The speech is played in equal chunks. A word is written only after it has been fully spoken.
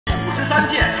13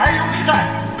届海泳比赛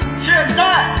现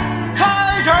在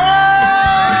开始。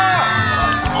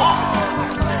好，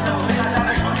现在我为大家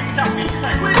来说明一下比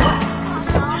赛规则。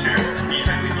其实比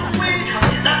赛规则非常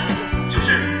简单，就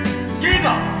是第一个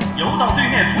游到对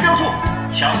面浮标处，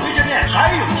抢回这面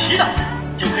海泳旗的，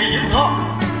就可以赢得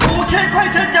5000块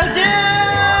钱奖金。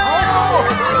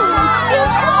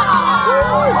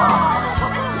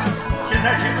现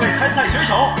在请各位参赛选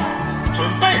手准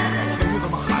备。千羽怎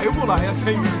么还不来呀？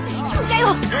千羽，加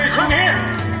油！各位村民，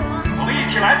我们一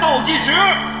起来倒计时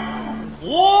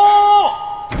，5、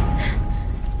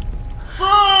4、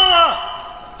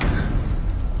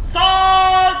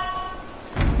3、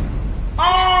2、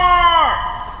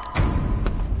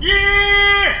1，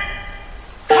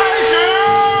开始，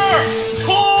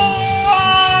冲啊！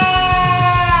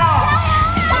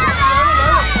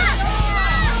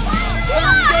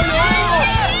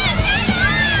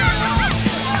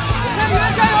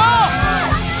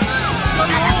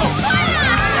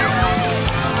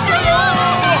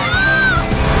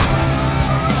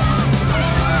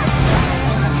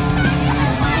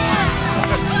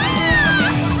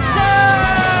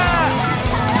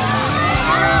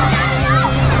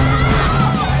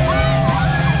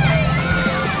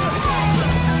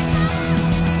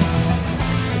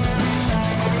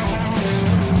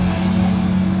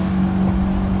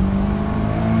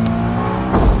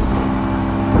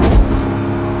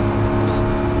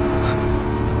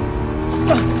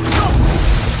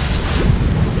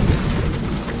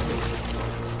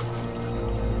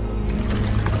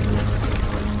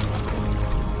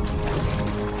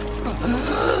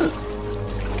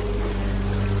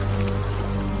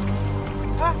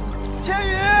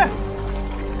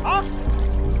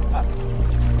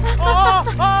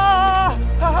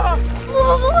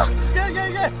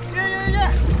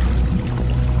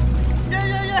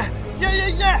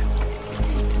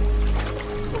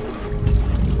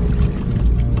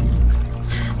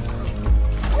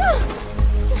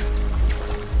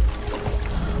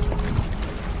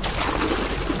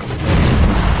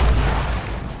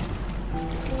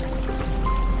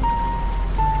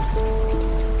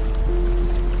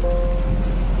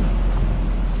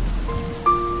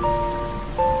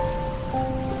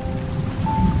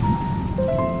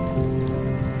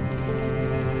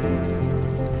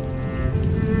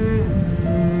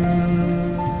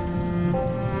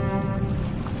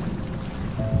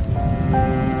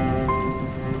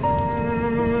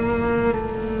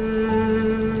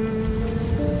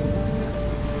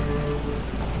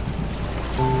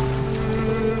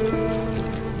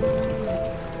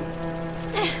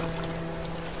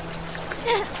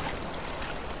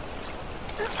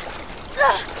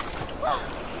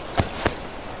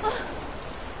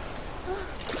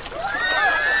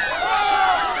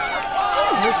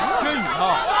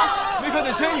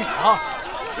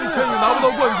这千羽拿不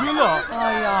到冠军了。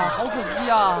哎呀，好可惜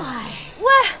呀！喂，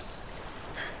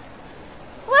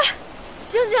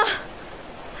醒醒！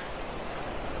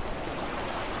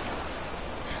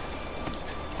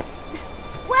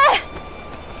喂！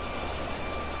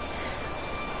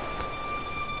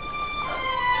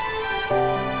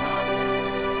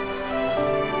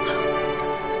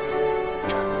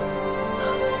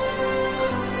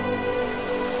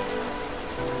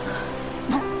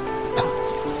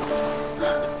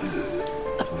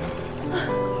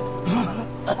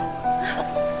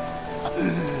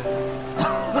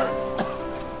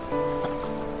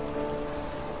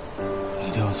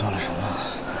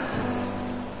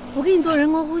我给你做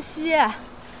人工呼吸，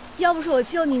要不是我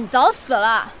救你，你早死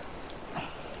了。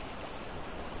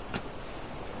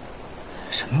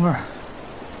什么味儿？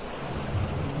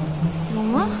有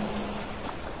吗？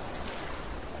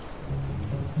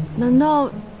难道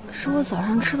是我早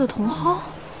上吃的茼蒿？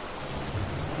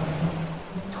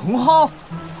茼蒿？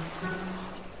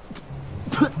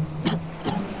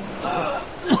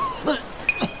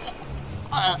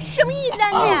什么意思啊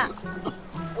你？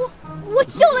我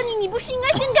救了你，你不是应该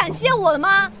先感谢我的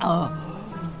吗？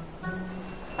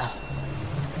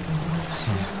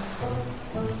行。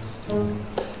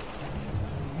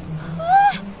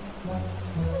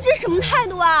你这什么态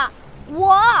度啊？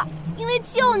我因为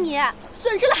救你，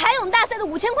损失了海泳大赛的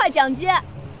5000块奖金，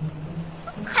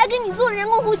还给你做了人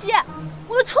工呼吸，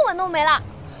我的初吻都没了。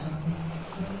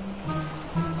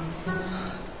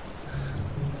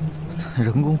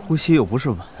人工呼吸又不是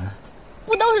吻，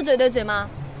不都是嘴对嘴吗？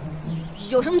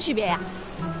有什么区别呀？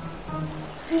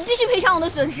你必须赔偿我的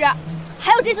损失，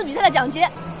还有这次比赛的奖金。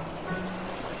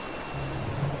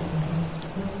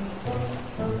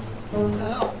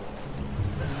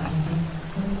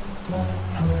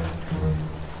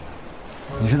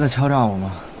你是在敲诈我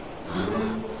吗？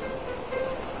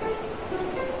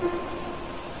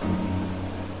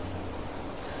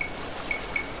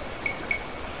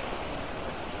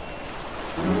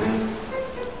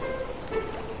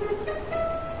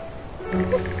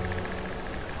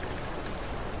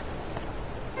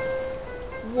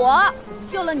我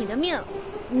救了你的命，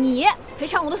你赔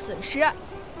偿我的损失，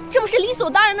这不是理所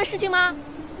当然的事情吗？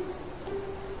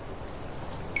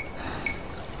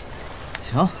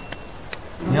行，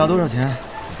你要多少钱，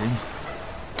我给你。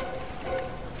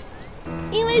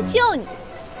因为救你，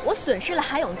我损失了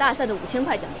海泳大赛的5000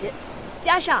块奖金，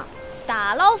加上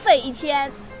打捞费1000，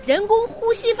人工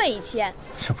呼吸费1000。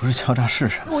这不是敲诈是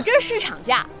什么？我这是市场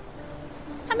价，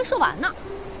还没说完呢。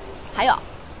还有，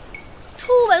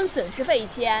初吻损失费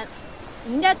1000，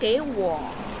你应该给我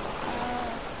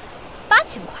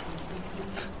8000块。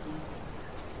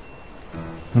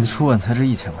你的初吻才值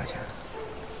1000块钱。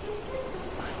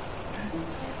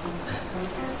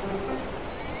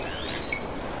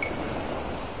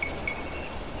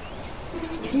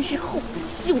真是后悔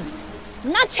救你，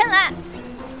拿钱来！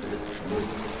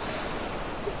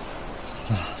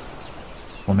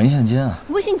我没现金啊。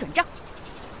微信转账。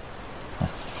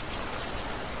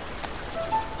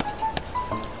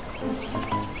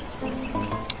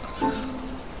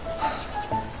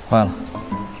坏了。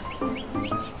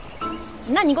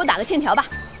那你给我打个欠条吧。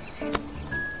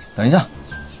等一下。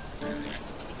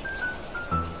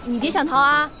你别想逃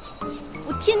啊！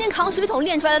我天天扛水桶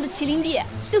练出来的麒麟臂，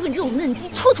对付你这种嫩鸡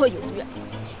绰绰有余。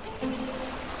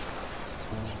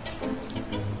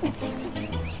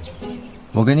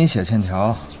我给你写欠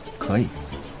条，可以，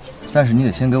但是你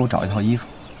得先给我找一套衣服，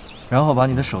然后把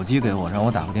你的手机给我，让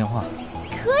我打个电话。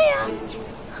可以啊，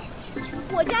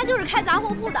我家就是开杂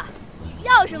货铺的，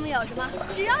要什么有什么，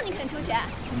只要你肯出钱。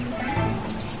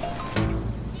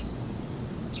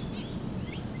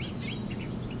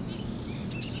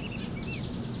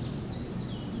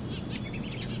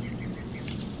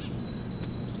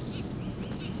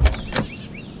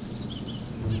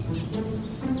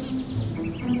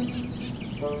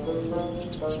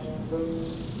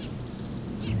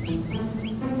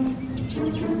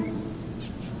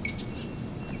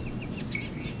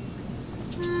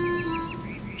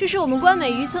这是我们关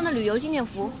美渔村的旅游纪念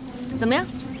服，怎么样？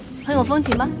很有风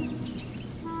情吧？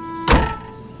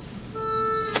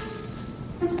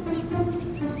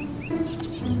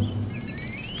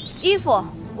衣服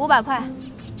500块，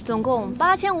总共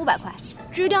8500块。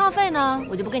至于电话费呢，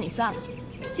我就不跟你算了，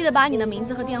记得把你的名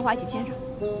字和电话一起签上。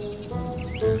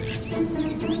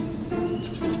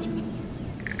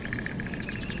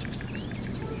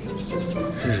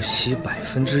日息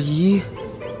1%，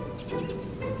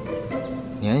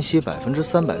年息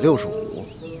365%，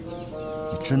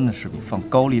你真的是比放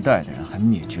高利贷的人还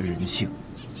灭绝人性。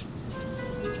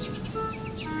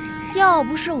要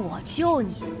不是我救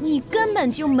你，你根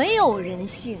本就没有人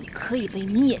性可以被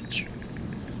灭绝。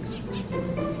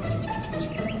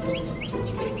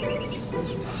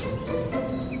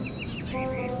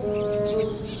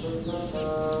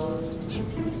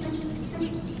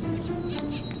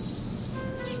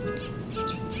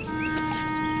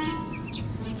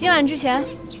今晚之前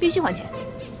必须还钱。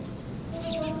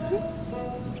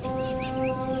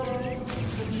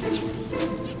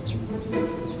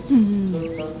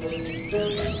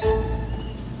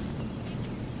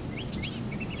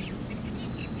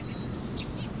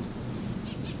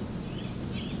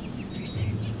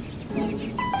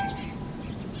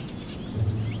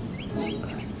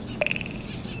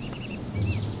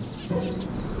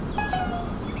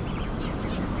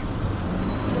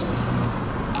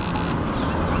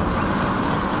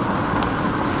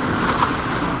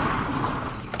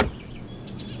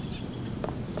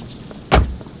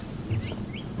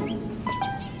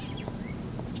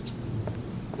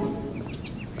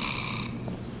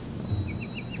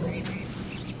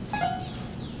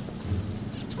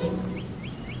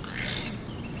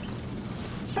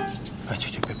哎，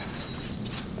去，别。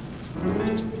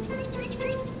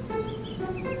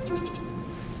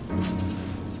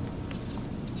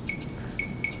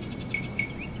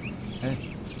哎，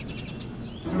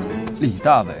李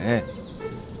大伟，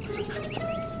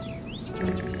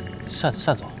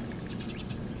夏总。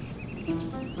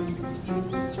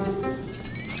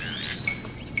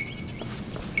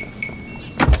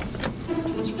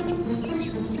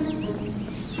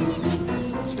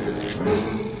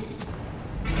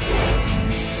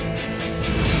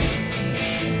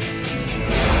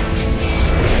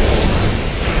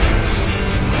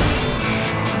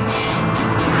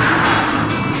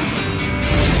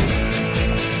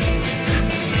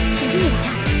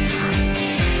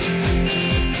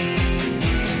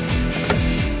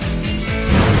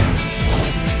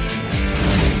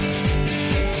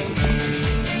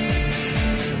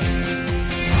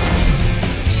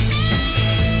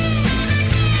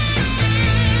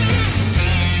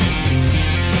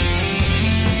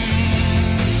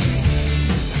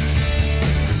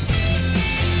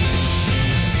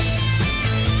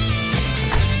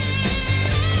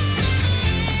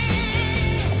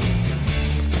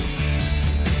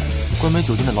冠美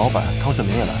酒店的老板汤顺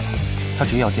明也来了，他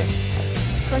执意要见你。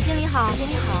总经理好，总经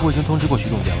理好。我已经通知过徐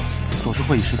总监了，董事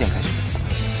会议10点开始。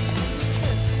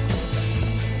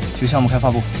去项目开发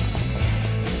部。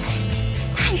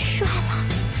太帅了！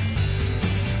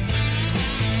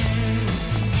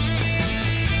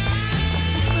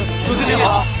总经理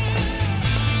好。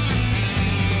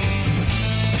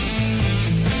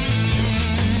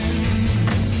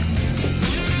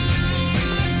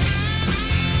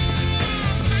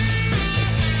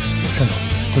单总，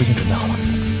都已经准备好了。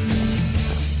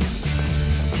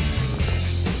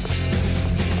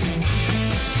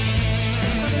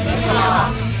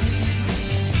好。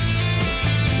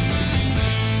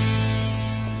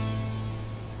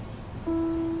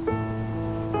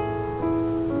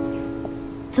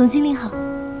总经理好。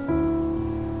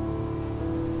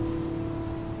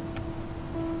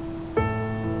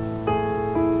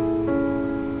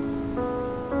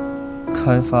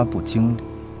开发部经理。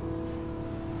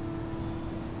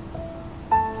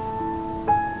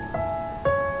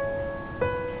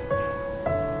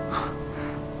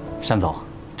单总，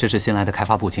这是新来的开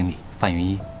发部经理范云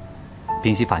一，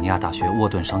宾夕法尼亚大学沃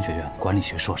顿商学院管理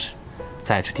学硕士，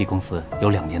在 HT 公司有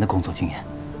2年的工作经验。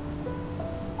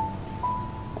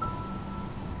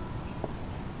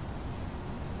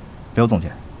刘总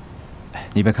监，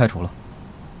你被开除了。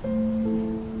怎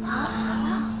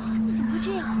么会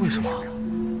这样？为什么？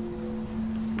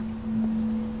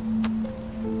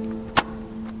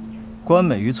关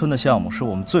美渔村的项目是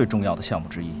我们最重要的项目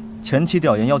之一，前期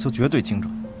调研要求绝对精准。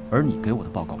而你给我的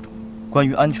报告中，关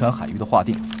于安全海域的划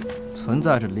定，存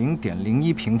在着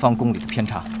0.01平方公里的偏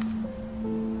差。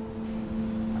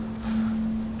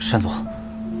单总，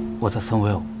我在森维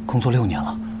尔工作6年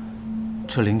了，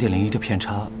这0.01的偏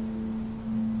差，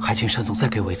还请单总再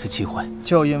给我一次机会。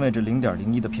就因为这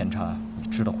0.01的偏差，你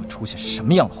知道会出现什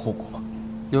么样的后果吗？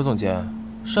刘总监，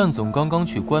单总刚刚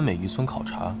去关美渔村考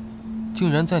察，竟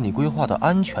然在你规划的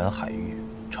安全海域，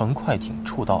乘快艇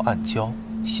触到暗礁，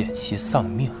险些丧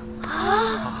命。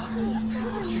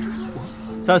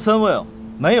在森维尔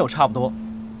没有差不多，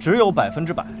只有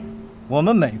100%。我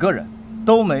们每个人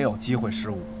都没有机会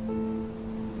失误。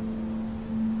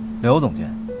刘总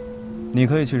监，你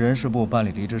可以去人事部办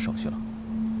理离职手续了。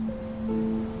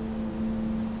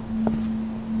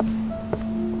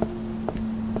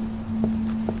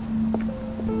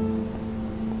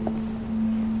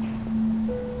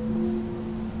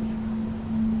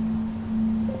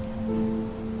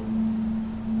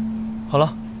好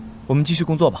了，我们继续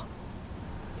工作吧。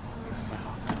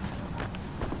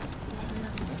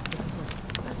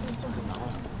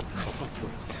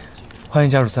欢迎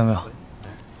加入三位啊！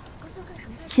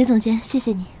徐总监，谢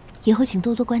谢你，以后请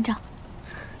多多关照。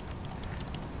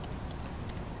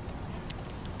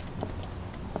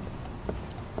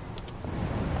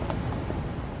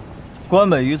关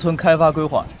美渔村开发规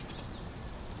划。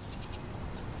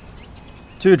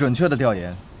据准确的调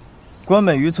研，关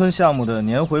美渔村项目的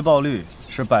年回报率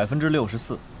是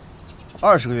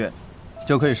64%，20个月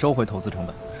就可以收回投资成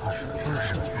本。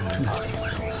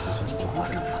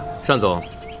单总，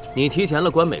你提前了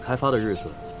关美开发的日子，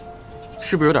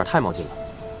是不是有点太冒进了？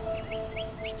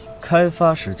开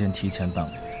发时间提前半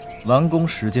个月，完工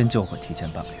时间就会提前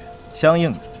半个月，相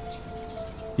应的，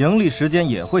盈利时间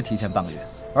也会提前半个月。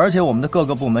而且我们的各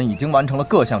个部门已经完成了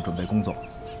各项准备工作。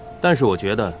但是我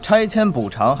觉得拆迁补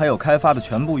偿还有开发的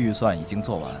全部预算已经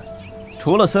做完，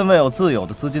除了森维尔自有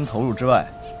的资金投入之外，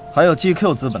还有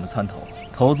GQ 资本的参投，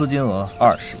投资金额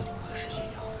20亿。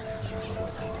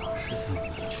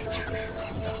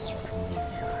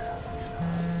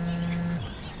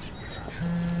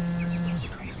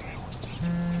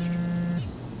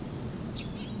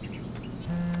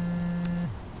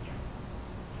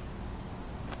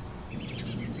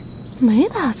没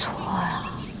打错呀。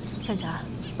珊珊，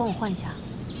帮我换一下，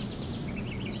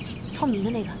透明的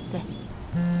那个，对。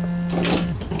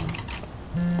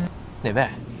哪位？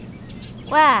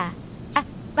喂，哎，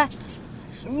喂，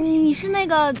你是那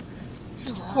个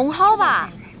洪浩吧？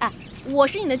哎，我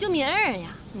是你的救命恩人呀，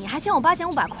你还欠我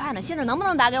8500块呢，现在能不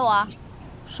能打给我？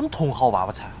什么茼蒿娃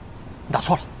娃菜？你打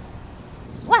错了。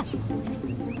喂，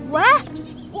喂，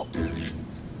我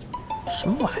什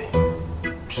么玩意儿？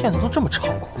骗子都这么猖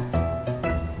狂？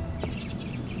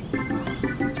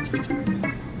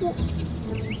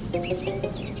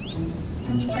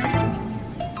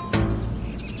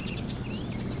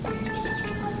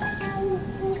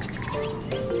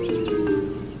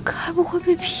该不会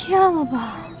被骗了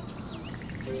吧？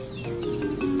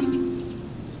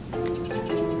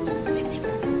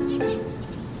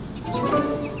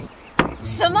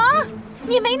什么？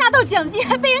你没拿到奖金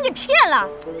还被人给骗了？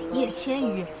叶千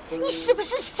羽，你是不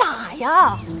是傻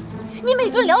呀？你每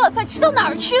顿2碗饭吃到哪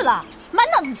儿去了？满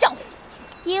脑子浆糊。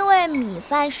因为米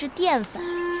饭是淀粉，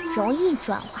容易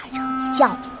转化成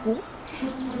浆糊。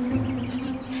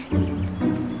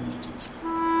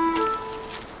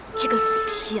这个死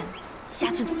骗子！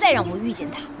下次再让我遇见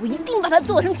他，我一定把他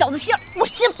剁成饺子馅儿。我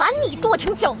先把你剁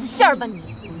成饺子馅儿吧你！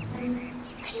哎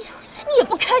呀，你也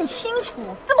不看清楚，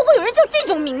怎么会有人叫这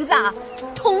种名字啊？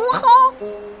茼蒿。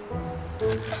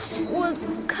我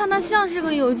看他像是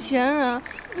个有钱人，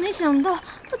没想到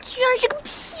他居然是个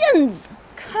骗子。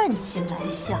看起来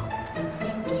像，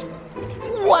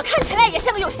我看起来也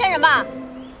像个有钱人吧？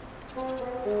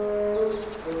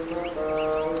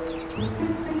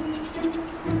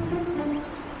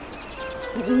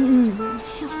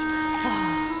像。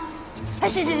哎，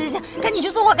行，赶紧去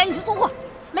送货，赶紧去送货，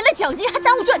没了奖金还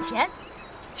耽误赚钱，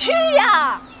去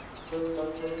呀！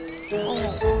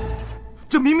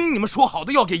这明明你们说好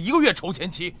的要给1个月筹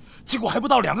钱期，结果还不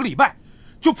到2个礼拜，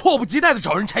就迫不及待的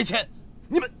找人拆迁，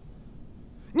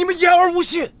你们言而无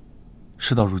信。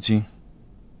事到如今，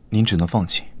您只能放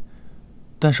弃，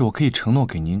但是我可以承诺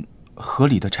给您合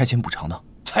理的拆迁补偿的。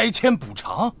拆迁补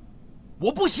偿？我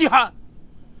不稀罕。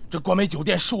这冠美酒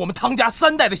店是我们汤家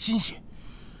3代的心血，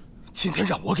今天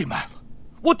让我给卖了，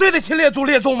我对得起列祖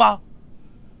列宗吗？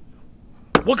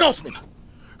我告诉你们，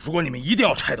如果你们一定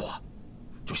要拆的话，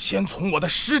就先从我的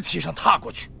尸体上踏过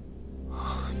去。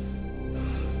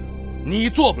你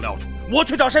做不了主，我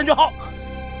去找单俊浩。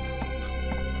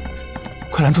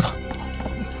快拦住他！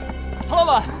唐老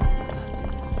板，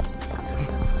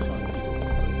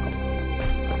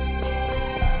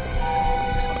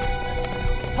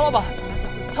唐老板，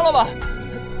唐老板，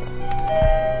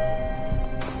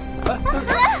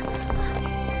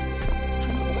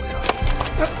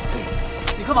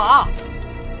你干嘛？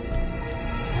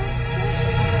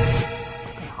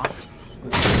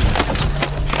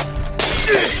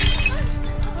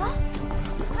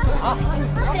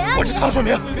谁啊？我是汤顺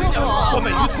明，冠美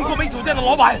渔村冠美酒店的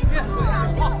老板。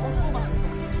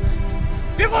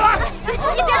别过来！你别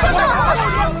说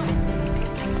了！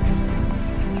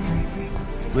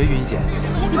喂，云姐，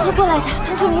你快过来一下，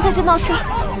谭顺明在这闹事。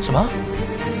什么？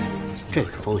这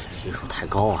个风险系数太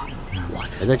高啊！我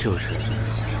觉得就是……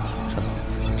单总，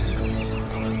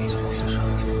汤顺明在我这说。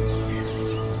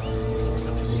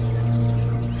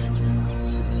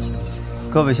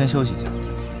各位先休息一下。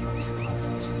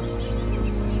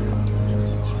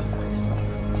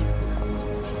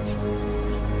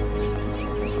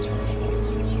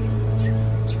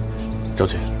周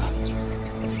局，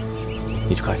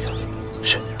你去看一下。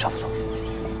是，赵副总。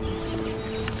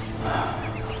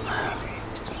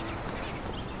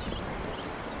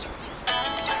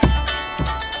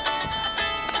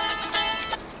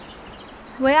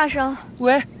喂，阿生。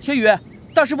喂，千羽，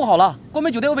大事不好了，冠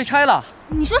美酒店又被拆了。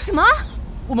你说什么？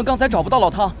我们刚才找不到老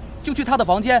汤，就去他的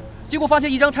房间，结果发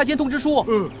现一张拆迁通知书。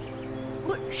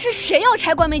不是谁要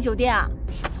拆冠美酒店啊？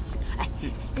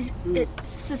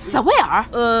森威尔？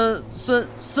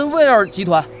森威尔集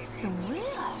团。森威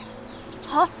尔。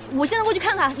好，我现在过去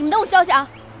看看，你们等我消息啊。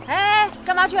哎，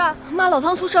干嘛去啊？妈，老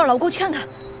汤出事了，我过去看看。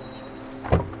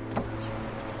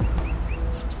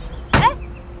哎，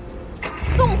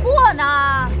送货呢？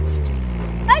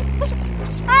哎，不是，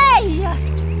哎呀，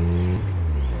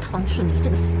汤顺明这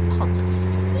个死胖头，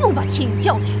又把千羽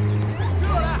叫去。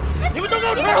你们都给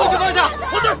我东西放下！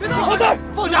后退！后退！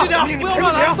放下！不要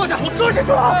乱来！放下！我搁下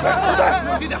去了！后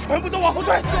退！全部都往后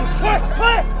退！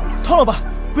退！汤老板，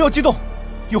不要激动，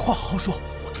有话好好说。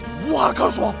我这里无话可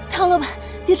说。汤老板，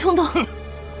别冲动。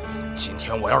今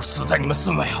天我要是死在你们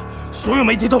4位啊，所有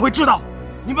媒体都会知道，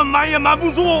你们瞒也瞒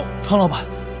不住。汤老板，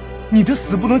你的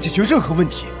死不能解决任何问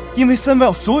题，因为森威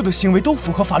尔所有的行为都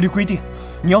符合法律规定。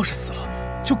你要是死了，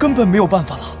就根本没有办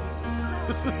法了。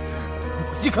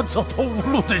一个走投无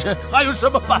路的人，还有什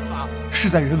么办法？事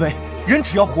在人为，人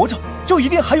只要活着，就一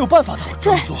定还有办法的。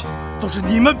这么做都是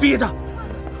你们逼的，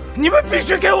你们必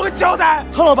须给我个交代。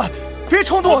汤老板，别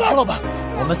冲动啊！汤老板，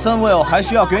我们森威尔还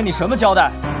需要给你什么交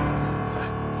代？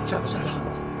山子，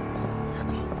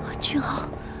俊浩，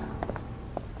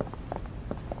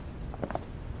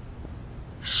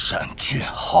单俊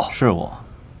浩，是我，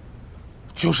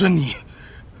就是你，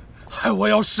害我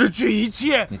要失去一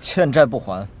切。你欠债不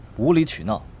还，无理取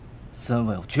闹，森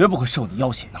威尔绝不会受你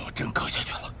要挟。那我真搁下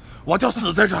去了，我就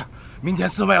死在这儿。明天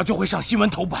森威尔就会上新闻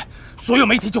头版，所有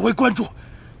媒体就会关注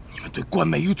你们对冠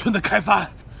美渔村的开发案。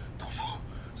到时候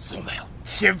森威尔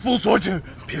千夫所指，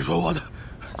别说我的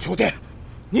酒店，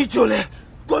你就连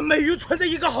冠美渔村的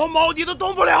一个毫毛你都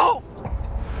动不了。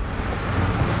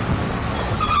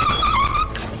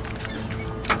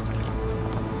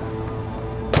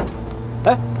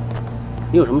哎，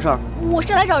你有什么事儿？我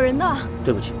是来找人的。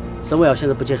对不起，森威尔现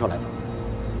在不接受来访。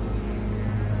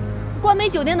冠美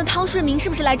酒店的汤顺明是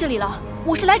不是来这里了？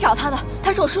我是来找他的，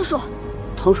他是我叔叔。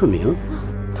汤顺明，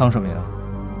汤顺明，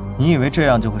你以为这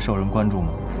样就会受人关注吗？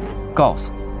告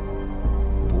诉你，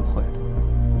不会的。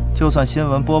就算新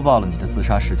闻播报了你的自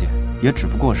杀事件，也只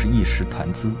不过是一时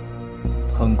谈资，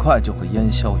很快就会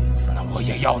烟消云散。那我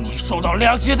也要你受到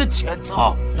良心的谴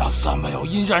责，让Samuel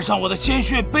因染上我的鲜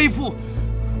血背负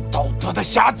道德的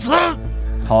瑕疵。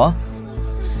好啊，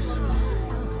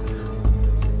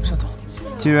单总，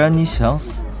既然你想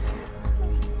死，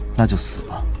那就死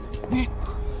吧。你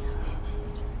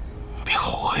别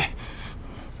后悔，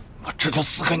我这就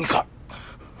死给你看。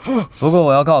不过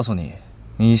我要告诉你，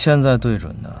你现在对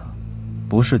准的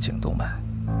不是颈动脉，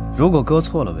如果割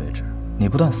错了位置，你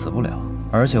不但死不了，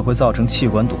而且会造成气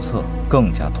管堵塞，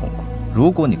更加痛苦。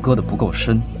如果你割得不够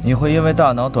深，你会因为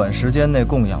大脑短时间内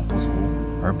供氧不足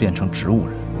而变成植物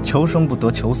人，求生不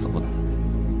得，求死不能。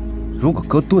如果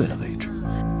割对了位置，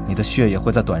你的血液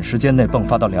会在短时间内迸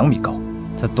发到2米高，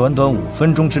在短短5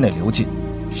分钟之内流尽，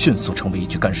迅速成为一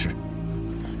具干尸。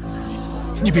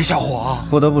你别吓我啊！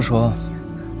不得不说，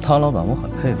汤老板，我很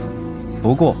佩服你。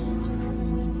不过，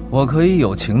我可以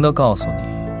友情地告诉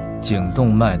你，颈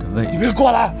动脉的位置。你别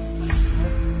过来！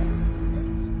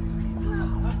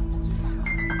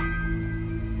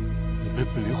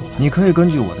别过来！你可以根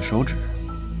据我的手指，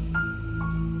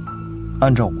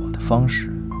按照我的方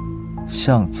式，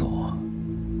向左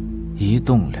移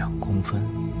动2公分，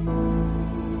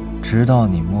直到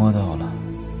你摸到了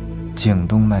颈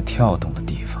动脉跳动的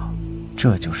地方，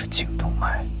这就是颈动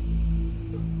脉。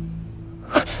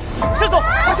单总，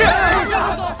小心！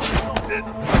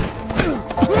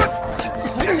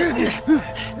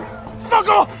放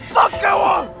开我！放开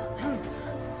我！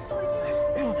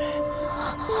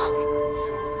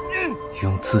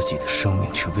用自己的生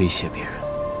命去威胁别人，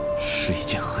是一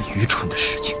件很愚蠢的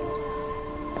事情。